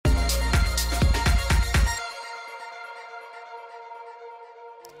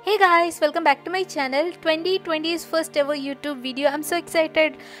Hey guys, welcome back to my channel. 2020's first ever YouTube video. I'm so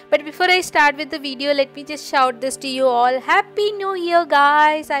excited. But before I start with the video, let me just shout this to you all. Happy New Year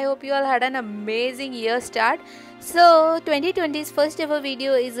guys. I hope you all had an amazing year start. So 2020's first ever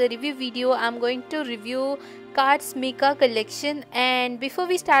video is a review video. I'm going to review Kads Mica collection, and before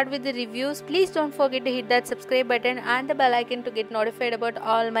we start with the reviews, please don't forget to hit that subscribe button and the bell icon to get notified about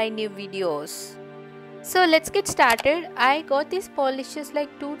all my new videos. So let's get started. I got these polishes like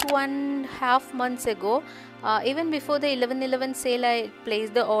 2.5 months ago. Even before the 11/11 sale, I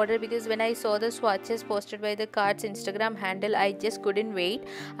placed the order because when I saw the swatches posted by the Kads Instagram handle, I just couldn't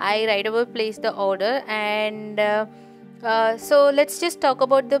wait. I right away placed the order, and so let's just talk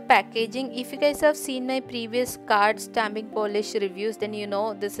about the packaging. If you guys have seen my previous Kads stamping polish reviews, then you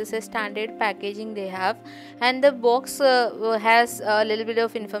know this is a standard packaging they have, and the box has a little bit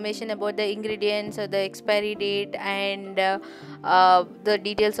of information about the ingredients or the expiry date and the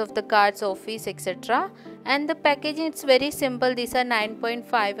details of the Kads office, etc. And the packaging, it's very simple. These are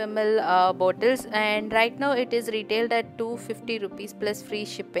 9.5 ml bottles, and right now it is retailed at 250 rupees plus free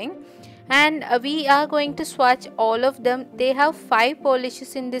shipping. And we are going to swatch all of them. They have 5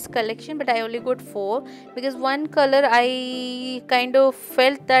 polishes in this collection, but I only got 4 because one color I kind of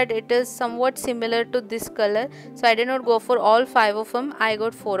felt that it is somewhat similar to this color, so I did not go for all 5 of them. I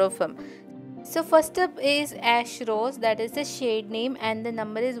got 4 of them. So first up is Ash Rose, that is the shade name, and the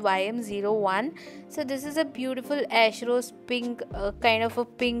number is YM01. So this is a beautiful Ash Rose pink, kind of a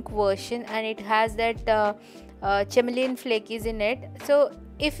pink version, and it has that chameleon flakies in it. So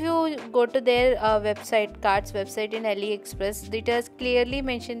if you go to their website, Kads website in AliExpress, it has clearly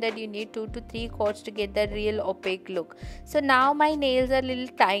mentioned that you need 2 to 3 coats to get that real opaque look. So now my nails are a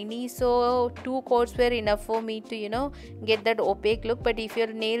little tiny, so 2 coats were enough for me to get that opaque look. But if your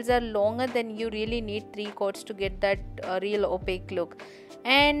nails are longer, then you really need 3 coats to get that real opaque look.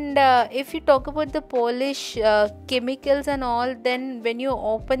 And if you talk about the polish chemicals and all, then when you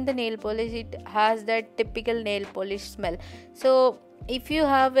open the nail polish, it has that typical nail polish smell. So if you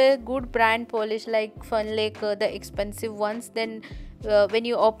have a good brand polish like Fun Lake, the expensive ones, then when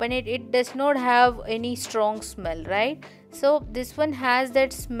you open it, it does not have any strong smell, right? So this one has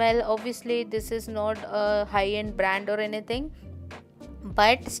that smell. Obviously this is not a high-end brand or anything,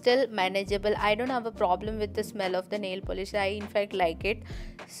 but still manageable. I don't have a problem with the smell of the nail polish. I in fact like it.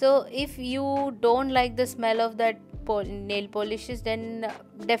 So if you don't like the smell of that nail polishes, then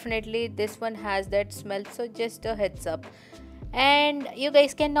definitely this one has that smell, so just a heads up. And you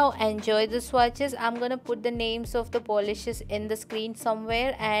guys can now enjoy the swatches. I'm gonna put the names of the polishes in the screen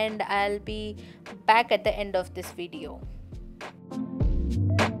somewhere, and I'll be back at the end of this video.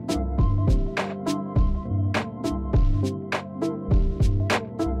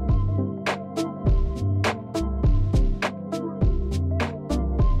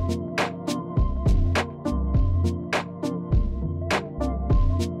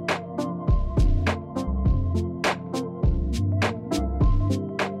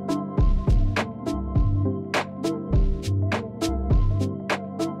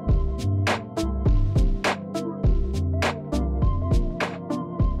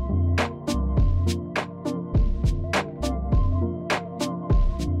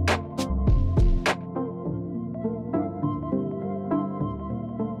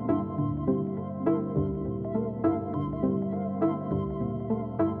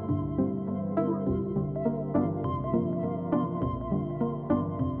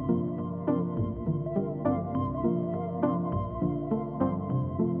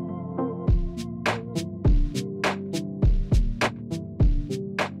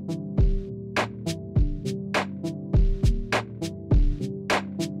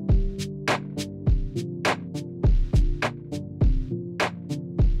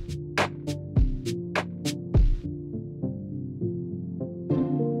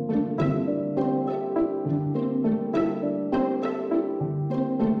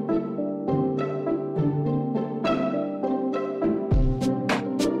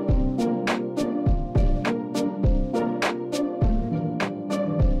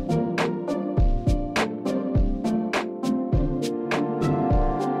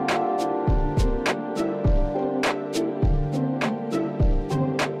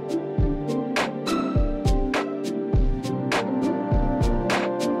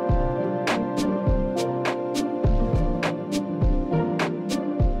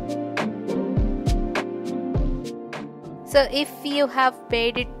 So if you have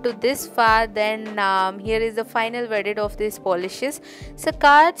made it to this far, then here is the final verdict of these polishes. So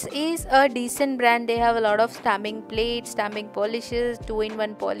Kads is a decent brand. They have a lot of stamping plates, stamping polishes,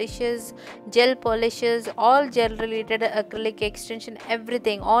 2-in-1 polishes, gel polishes, all gel related, acrylic extension,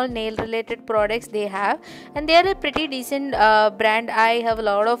 everything, all nail related products they have, and they are a pretty decent brand. I have a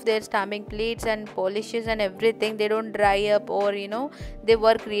lot of their stamping plates and polishes and everything. They don't dry up, or they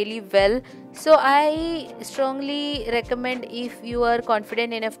work really well. So I strongly recommend, if you are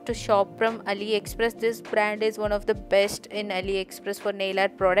confident enough to shop from AliExpress, this brand is one of the best in AliExpress for nail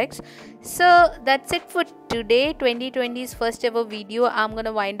art products. So that's it for today, 2020's first ever video. I'm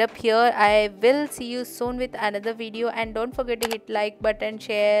gonna wind up here. I will see you soon with another video, and don't forget to hit like button,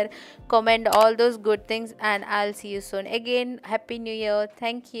 share, comment, all those good things, and I'll see you soon. Again, happy new year.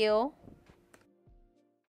 Thank you.